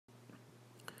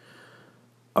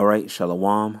All right,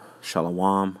 shalom,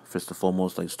 shalom. First and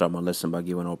foremost, I'd like to start my lesson by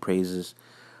giving all praises,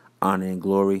 honor, and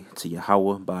glory to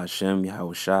Yahweh, Bahashem,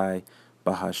 Yahweh Shai,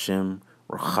 Bahashem,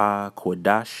 Racha,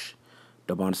 Kodash.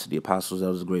 Double honors to the apostles,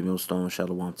 elders, the great millstone.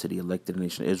 Shalom to the elected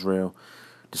nation of Israel.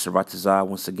 This is Ratazah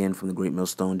once again from the great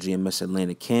millstone, GMS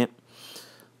Atlantic Camp.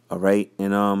 All right,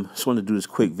 and just wanted to do this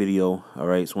quick video. All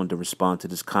right, just wanted to respond to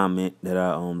this comment that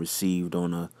I received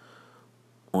on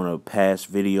a past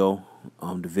video.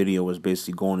 The video was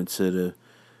basically going into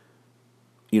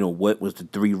what was the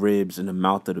three ribs in the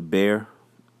mouth of the bear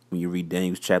when you read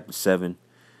Daniel chapter 7.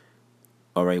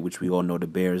 All right, which we all know the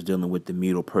bear is dealing with the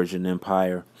Medo-Persian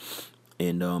Empire.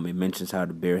 And it mentions how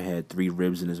the bear had three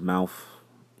ribs in his mouth.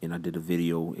 And I did a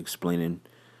video explaining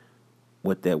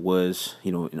what that was.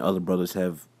 And other brothers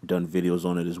have done videos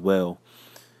on it as well.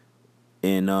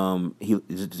 And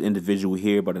this individual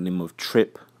here by the name of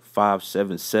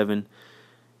Trip577,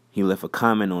 he left a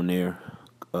comment on there.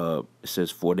 It says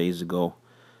 4 days ago.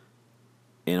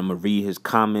 And I'm going to read his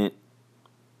comment.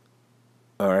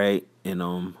 All right.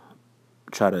 And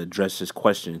try to address his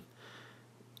question.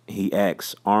 He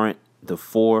asks, aren't the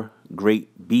four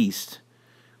great beasts,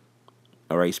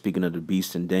 all right, speaking of the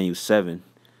beast in Daniel 7,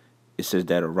 it says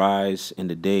that arise in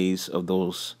the days of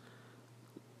those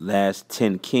last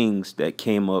 10 kings that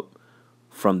came up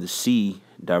from the sea,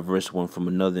 diverse one from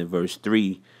another in verse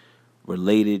 3,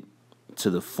 related to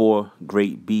the four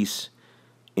great beasts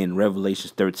in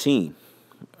Revelation 13.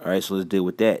 All right, so let's deal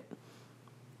with that.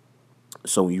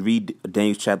 So when you read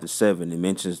Daniel chapter 7, it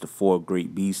mentions the four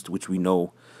great beasts, which we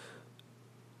know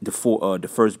the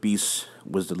first beast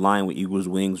was the lion with eagle's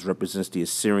wings, represents the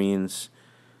Assyrians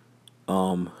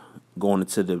going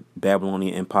into the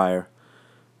Babylonian Empire.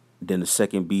 Then the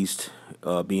second beast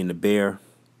being the bear,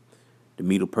 the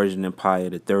Medo-Persian Empire.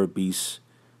 The third beast,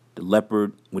 the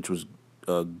leopard, which was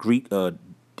the Greeks.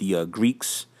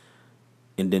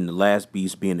 And then the last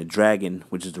beast being the dragon,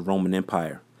 which is the Roman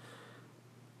Empire.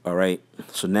 All right.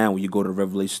 So now when you go to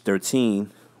Revelation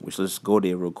 13, which let's go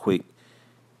there real quick,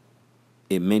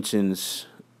 it mentions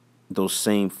those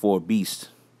same four beasts.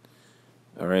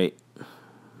 All right.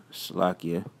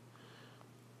 Salakia.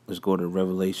 Let's go to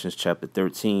Revelations chapter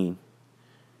 13.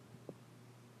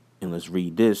 And let's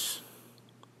read this.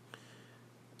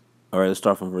 All right, let's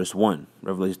start from verse 1.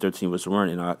 Revelation 13, verse 1.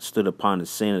 And I stood upon the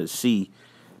sand of the sea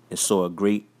and saw a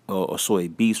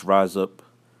beast rise up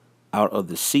out of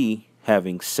the sea,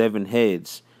 having 7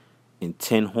 heads and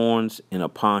 10 horns, and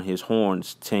upon his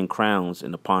horns 10 crowns,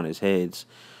 and upon his heads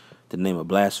the name of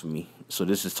blasphemy. So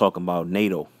this is talking about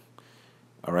NATO.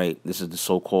 All right, this is the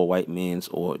so-called white man's,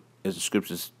 or as the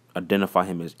scriptures identify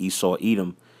him as Esau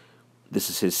Edom.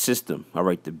 This is his system. All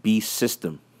right, the beast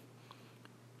system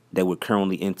that we're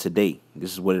currently in today.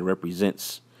 This is what it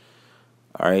represents.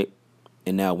 All right,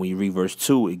 and now when you read verse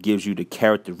 2, it gives you the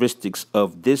characteristics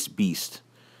of this beast,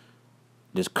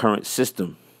 this current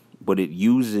system. But it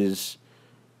uses,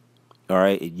 all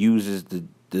right, it uses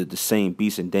the same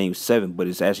beast in Daniel 7, but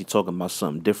it's actually talking about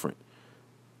something different.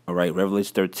 All right,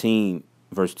 Revelation 13,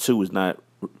 verse 2 is not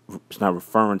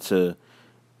referring to,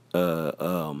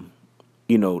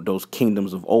 those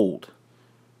kingdoms of old,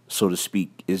 so to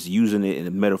speak. It's using it in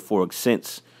a metaphoric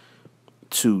sense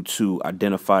to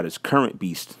identify this current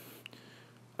beast.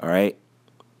 All right,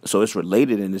 so it's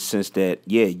related in the sense that,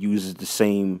 yeah, it uses the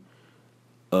same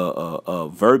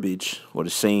verbiage or the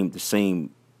same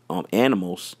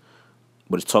animals,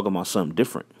 but it's talking about something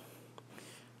different.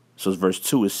 So it's verse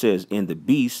 2, it says, in the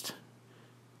beast,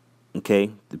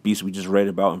 okay, the beast we just read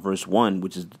about in verse 1,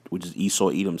 which is Esau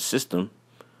Edom's system,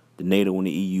 the NATO and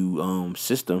the EU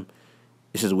system.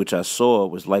 It says, which I saw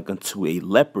was like unto a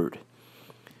leopard.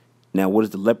 Now, what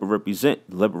does the leopard represent?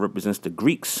 The leopard represents the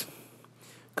Greeks,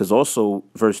 because also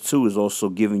verse 2 is also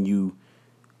giving you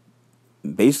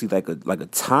basically like a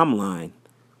timeline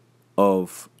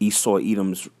of Esau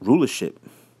Edom's rulership.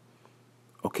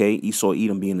 Okay, Esau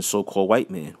Edom being the so-called white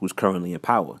man who's currently in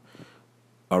power.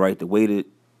 All right, the way that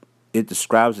it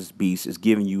describes this beast is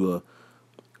giving you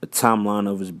a timeline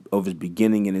of his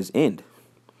beginning and his end.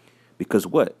 Because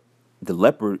what? The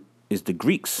leopard is the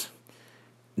Greeks.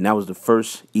 And that was the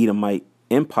first Edomite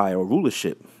empire or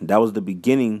rulership. That was the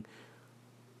beginning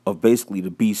of basically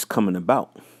the beast coming about.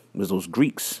 It was those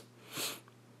Greeks.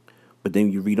 But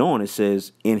then you read on, it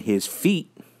says, in his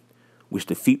feet, which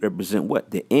the feet represent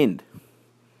what? The end.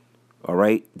 All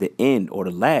right? The end or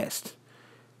the last.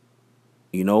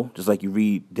 Just like you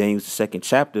read Daniel's the 2nd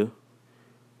chapter,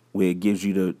 where it gives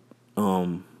you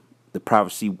the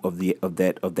prophecy of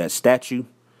that statue.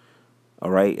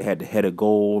 All right? It had the head of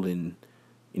gold and,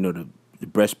 the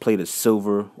breastplate of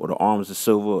silver, or the arms of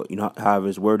silver, however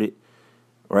it's worded.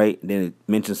 right? Then it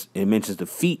mentions the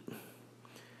feet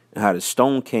and how the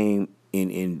stone came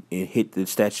and hit the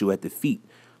statue at the feet.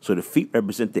 So the feet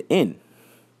represent the end.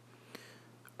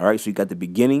 All right, so you got the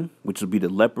beginning, which will be the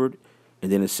leopard,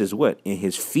 and then it says what? And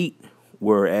his feet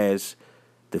were as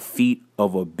the feet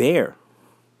of a bear.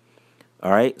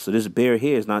 All right, so this bear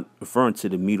here is not referring to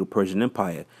the Medo-Persian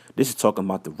Empire. This is talking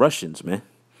about the Russians, man.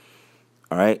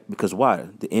 All right, because why?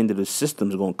 The end of the system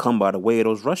is going to come by the way of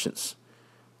those Russians,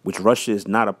 which Russia is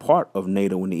not a part of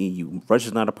NATO and the EU.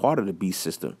 Russia's not a part of the beast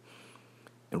system.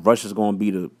 And Russia's going to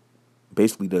be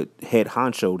basically the head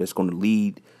honcho that's going to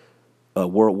lead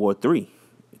World War III.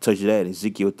 It tells you that in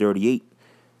Ezekiel 38.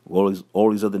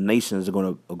 All these other nations are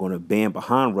going to band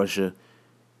behind Russia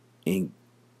and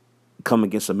come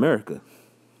against America.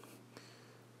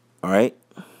 All right.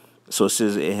 So it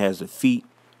says it has the feet,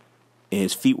 and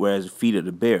his feet were as the feet of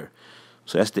the bear.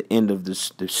 So that's the end of this.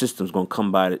 The system's going to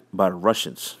come by the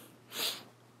Russians.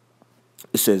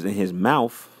 It says in his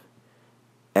mouth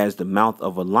as the mouth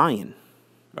of a lion.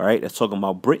 All right. That's talking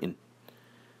about Britain,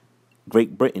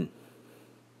 Great Britain.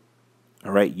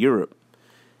 All right. Europe.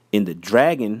 In the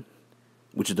dragon,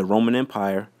 which is the Roman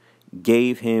Empire,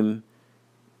 gave him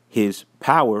his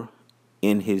power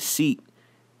in his seat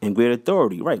and great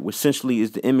authority, right? Which essentially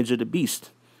is the image of the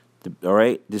beast. All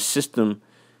right, this system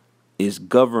is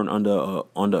governed under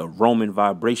a Roman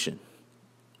vibration.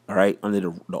 All right,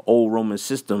 under the old Roman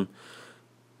system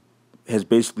has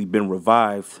basically been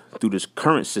revived through this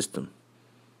current system.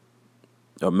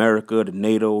 America, the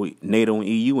NATO and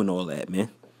EU, and all that, man.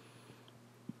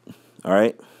 All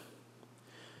right.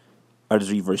 I'll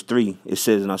just read verse 3. It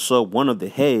says, and I saw one of the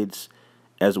heads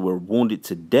as it were wounded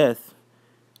to death,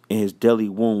 and his deadly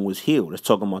wound was healed. That's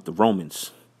talking about the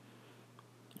Romans.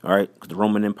 All right, because the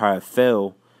Roman Empire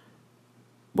fell,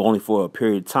 but only for a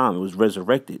period of time. It was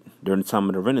resurrected during the time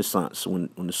of the Renaissance when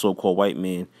the so-called white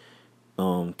man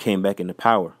came back into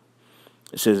power.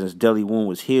 It says his deadly wound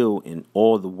was healed, and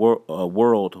all the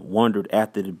world wondered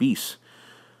after the beast.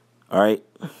 All right,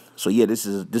 so yeah, this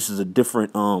is a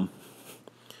different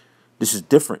This is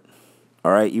different.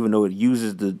 All right, even though it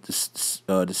uses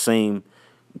the same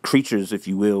creatures, if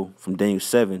you will, from Daniel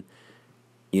 7,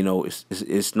 you know,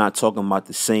 it's not talking about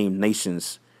the same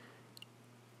nations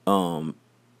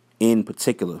in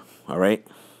particular. All right.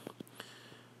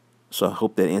 So I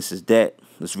hope that answers that.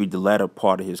 Let's read the latter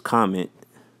part of his comment.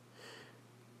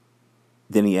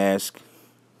 Then he asked,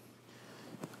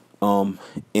 and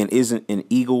isn't an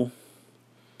eagle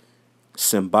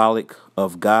symbolic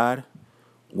of God,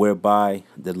 whereby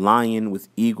the lion with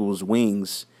eagle's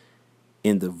wings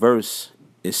in the verse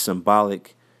is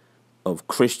symbolic of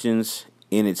Christians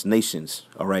in its nations?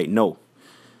 All right, no.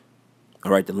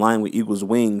 All right, the lion with eagle's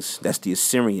wings, that's the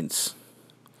Assyrians.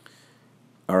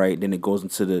 All right, then it goes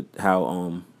into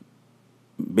how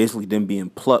basically them being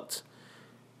plucked,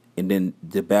 and then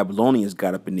the Babylonians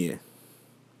got up in there.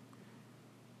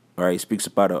 All right, it speaks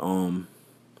about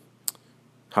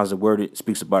how's it worded? It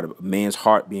speaks about a man's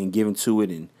heart being given to it,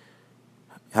 and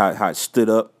how it stood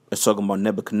up. It's talking about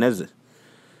Nebuchadnezzar.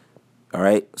 All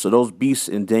right, so those beasts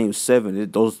in Daniel 7,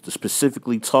 those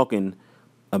specifically talking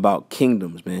about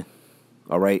kingdoms, man.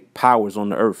 All right, powers on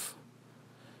the earth.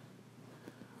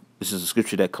 This is a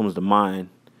scripture that comes to mind.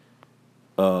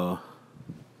 I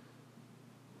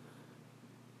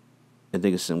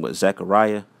think it's in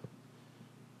Zechariah.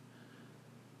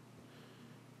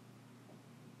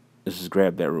 Let's just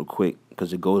grab that real quick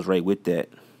because it goes right with that.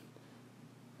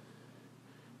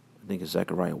 I think it's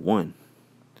Zechariah 1.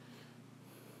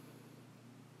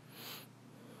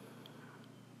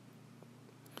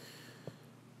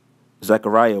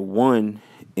 Zechariah 1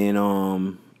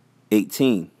 in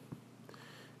 18.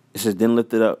 It says, then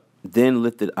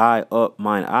lifted I up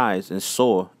mine eyes and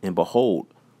saw, and behold,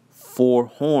 4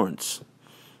 horns.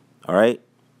 All right.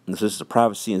 And this is a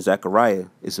prophecy in Zechariah.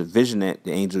 It's a vision that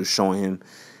the angel is showing him.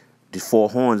 The 4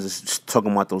 horns is just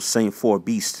talking about those same 4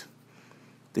 beasts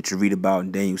that you read about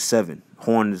in Daniel 7.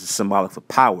 Horn is symbolic for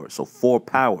power. So 4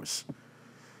 powers.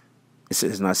 It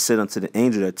says, and I said unto the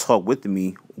angel that talked with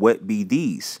me, what be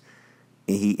these?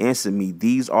 And he answered me,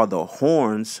 these are the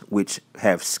horns which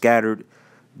have scattered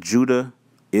Judah,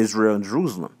 Israel, and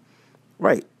Jerusalem.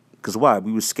 Right. Because why?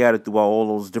 We were scattered throughout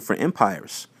all those different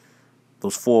empires.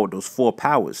 Those four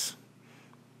powers.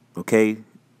 Okay.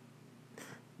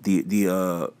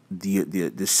 The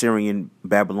Syrian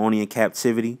Babylonian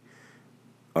captivity.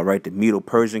 All right. The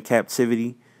Medo-Persian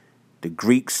captivity. The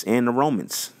Greeks and the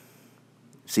Romans.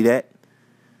 See that?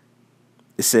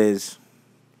 It says,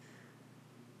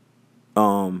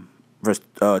 verse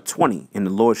 20, and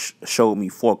the Lord showed me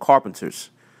 4 carpenters.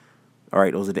 All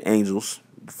right, those are the angels,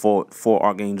 four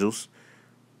archangels,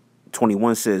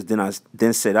 21 says,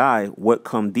 then said I, what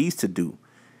come these to do?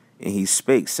 And he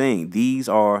spake, saying, these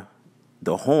are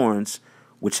the horns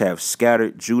which have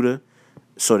scattered Judah,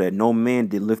 so that no man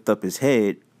did lift up his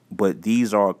head, but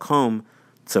these are come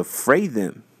to fray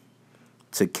them,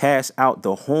 to cast out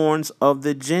the horns of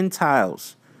the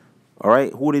Gentiles. All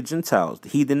right, who are the Gentiles? The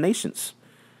heathen nations.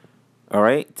 All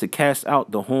right, to cast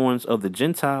out the horns of the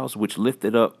Gentiles, which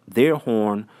lifted up their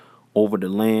horn over the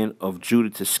land of Judah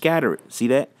to scatter it. See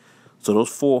that? So those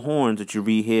 4 horns that you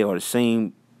read here are the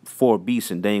same 4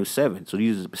 beasts in Daniel 7. So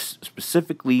these are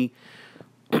specifically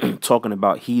talking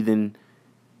about heathen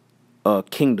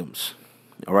kingdoms,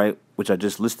 all right, which I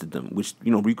just listed them, which,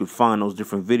 you know, we could find those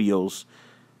different videos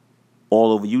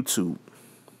all over YouTube.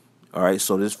 All right,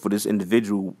 so this for this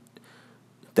individual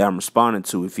that I'm responding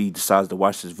to, if he decides to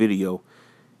watch this video,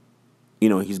 you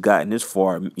know, he's gotten this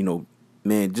far, you know,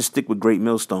 man, just stick with Great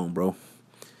Millstone, bro.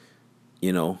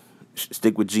 You know,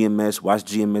 stick with GMS, watch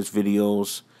GMS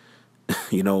videos.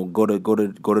 You know, go to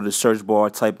the search bar,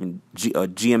 type in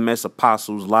GMS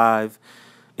Apostles Live,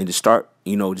 and just start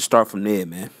from there,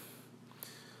 man.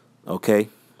 Okay,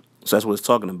 so that's what it's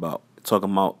talking about. It's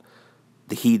talking about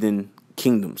the heathen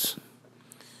kingdoms.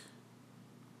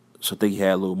 So I think he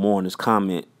had a little more in his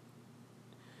comment.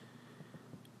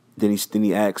 Then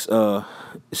he asks, it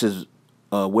says,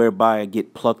 whereby I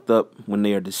get plucked up when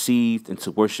they are deceived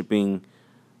into worshiping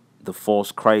the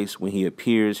false Christ when he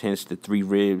appears, hence the 3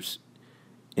 ribs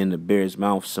in the bear's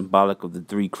mouth, symbolic of the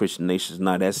 3 Christian nations.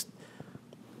 Now, that's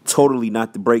totally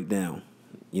not the breakdown.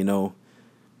 You know,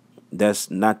 that's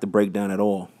not the breakdown at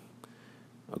all.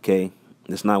 Okay,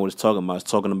 that's not what it's talking about. It's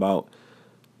talking about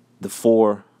the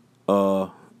four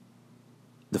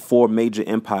major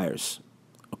empires.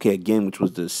 Okay, again, which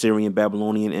was the Syrian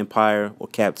Babylonian Empire or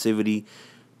captivity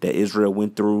that Israel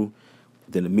went through.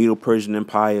 Then the Medo-Persian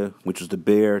Empire, which was the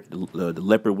bear. The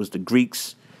leopard was the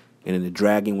Greeks. And then the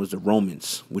dragon was the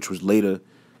Romans, which was later,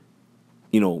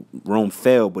 you know, Rome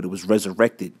fell, but it was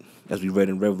resurrected, as we read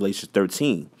in Revelation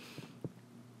 13.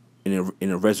 And it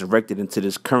resurrected into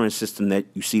this current system that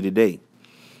you see today.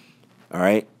 All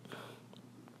right?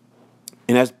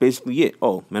 And that's basically it.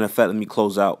 Oh, matter of fact, let me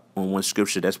close out on one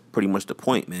scripture. That's pretty much the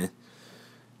point, man.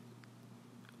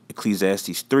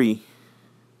 Ecclesiastes 3.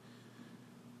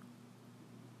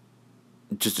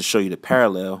 Just to show you the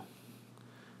parallel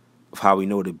of how we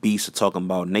know the beasts are talking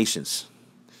about nations.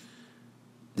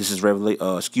 This is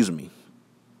Revelations.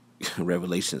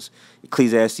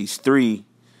 Ecclesiastes 3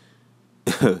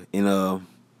 in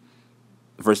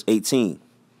verse 18.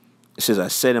 It says, I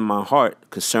said in my heart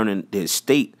concerning the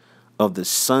estate of the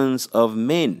sons of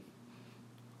men.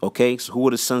 Okay, so who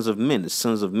are the sons of men? The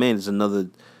sons of men is another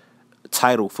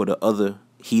title for the other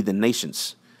heathen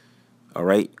nations. All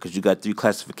right, because you got 3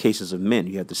 classifications of men.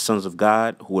 You have the sons of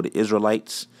God, who are the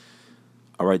Israelites.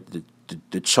 All right,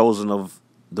 the chosen of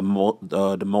the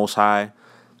Most High.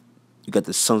 You got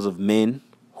the sons of men,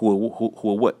 who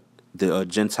are what? The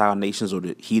Gentile nations or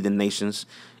the heathen nations.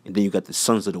 And then you got the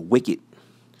sons of the wicked,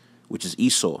 which is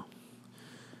Esau.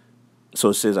 So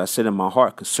it says, I said in my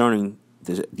heart concerning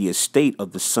the estate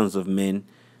of the sons of men,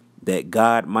 that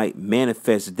God might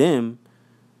manifest them,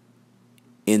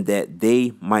 in that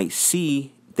they might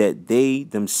see that they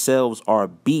themselves are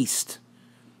beasts.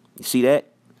 You see that?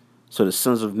 So the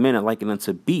sons of men are likened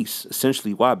unto beasts.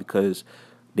 Essentially, why? Because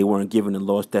they weren't given the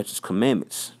law, statutes,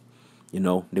 commandments. You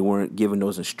know, they weren't given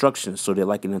those instructions, so they're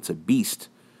likened unto beasts.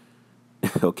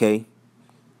 Okay?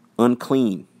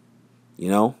 Unclean. You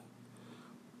know?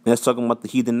 And that's talking about the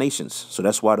heathen nations. So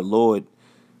that's why the Lord,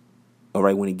 all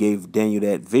right, when he gave Daniel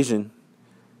that vision,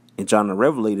 and John the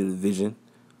Revelator the vision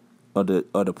of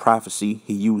the prophecy,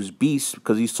 he used beasts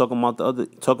because he's talking about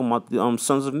the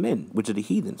sons of men, which are the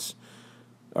heathens.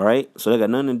 All right, so they got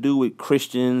nothing to do with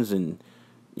Christians and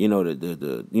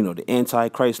the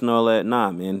Antichrist and all that.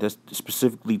 Nah, man, that's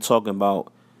specifically talking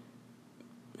about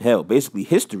basically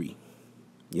history.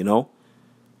 You know,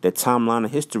 that timeline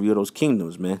of history of those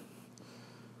kingdoms, man.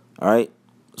 All right,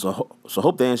 so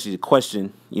hope that answers your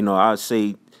question. You know, I'd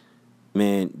say,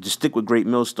 man, just stick with Great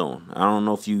Millstone. I don't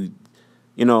know if you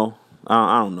know,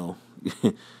 I don't know.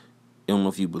 I don't know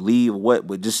if you believe or what,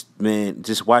 but just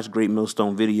watch Great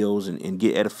Millstone videos and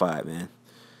get edified, man.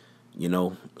 You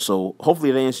know, so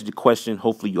hopefully that answered your question.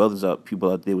 Hopefully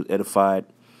people out there was edified.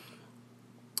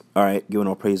 All right, giving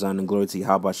all praise, honor, and glory to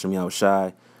Yahweh Shem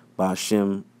Yahushai,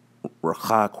 Ba'ashem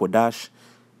Racha Kodash,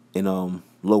 and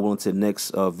Lord willing, to the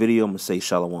next video, I'm gonna say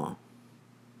Shalom.